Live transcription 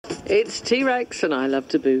It's T-Rex and I love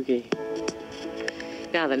to boogie.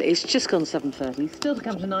 Now then, it's just gone 7:30. Still to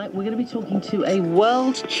come tonight, we're going to be talking to a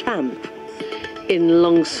world champ in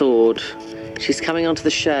longsword. She's coming onto the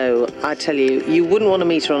show. I tell you, you wouldn't want to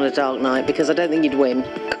meet her on a dark night because I don't think you'd win.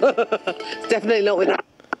 Definitely not with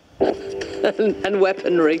and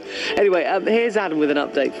weaponry. Anyway, here's Adam with an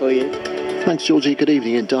update for you. Thanks, Georgie. Good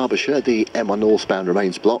evening. In Derbyshire, the M1 northbound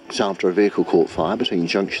remains blocked after a vehicle caught fire between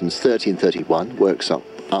junctions 30 and 31. Works up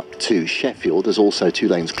to Sheffield. There's also 2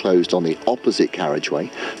 lanes closed on the opposite carriageway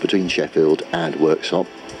between Sheffield and Worksop.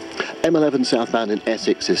 M11 southbound in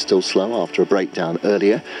Essex is still slow after a breakdown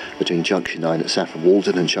earlier between junction 9 at Saffron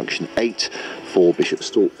Walden and junction 8 for Bishop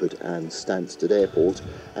Stortford and Stansted Airport.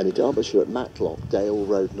 And in Derbyshire at Matlock, Dale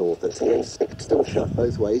Road North, that's still shut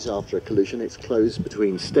both ways after a collision. It's closed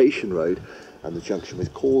between Station Road and the junction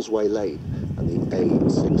with Causeway Lane and the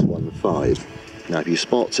A615. Now, if you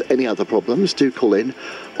spot any other problems, do call in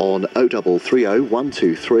on 0330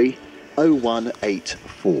 123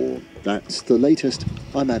 0184. That's the latest.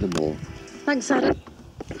 I'm Adam Moore. Thanks, Adam.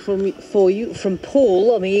 From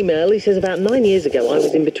Paul on the email, he says, about 9 years ago, I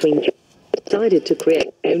was in between. Decided to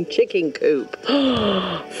create my own chicken coop.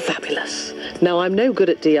 Fabulous. Now, I'm no good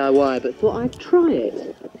at DIY, but thought I'd try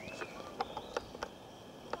it.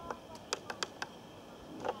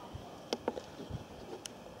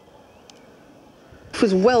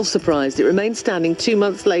 Was well surprised. It remained standing 2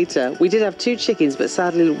 months later. We did have 2 chickens, but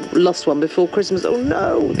sadly lost one before Christmas. Oh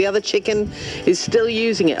no, the other chicken is still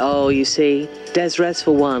using it. Oh, you see, Desres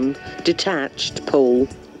for one, detached, Paul.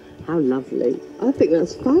 How lovely. I think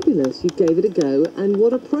that's fabulous. You gave it a go, and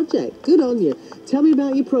what a project. Good on you. Tell me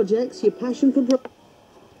about your projects, your passion for...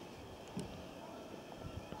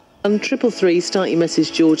 333, start your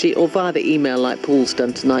message, Georgie, or via the email like Paul's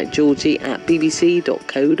done tonight,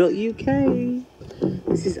 georgie@bbc.co.uk.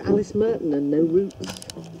 This is Alice Merton and No Roots.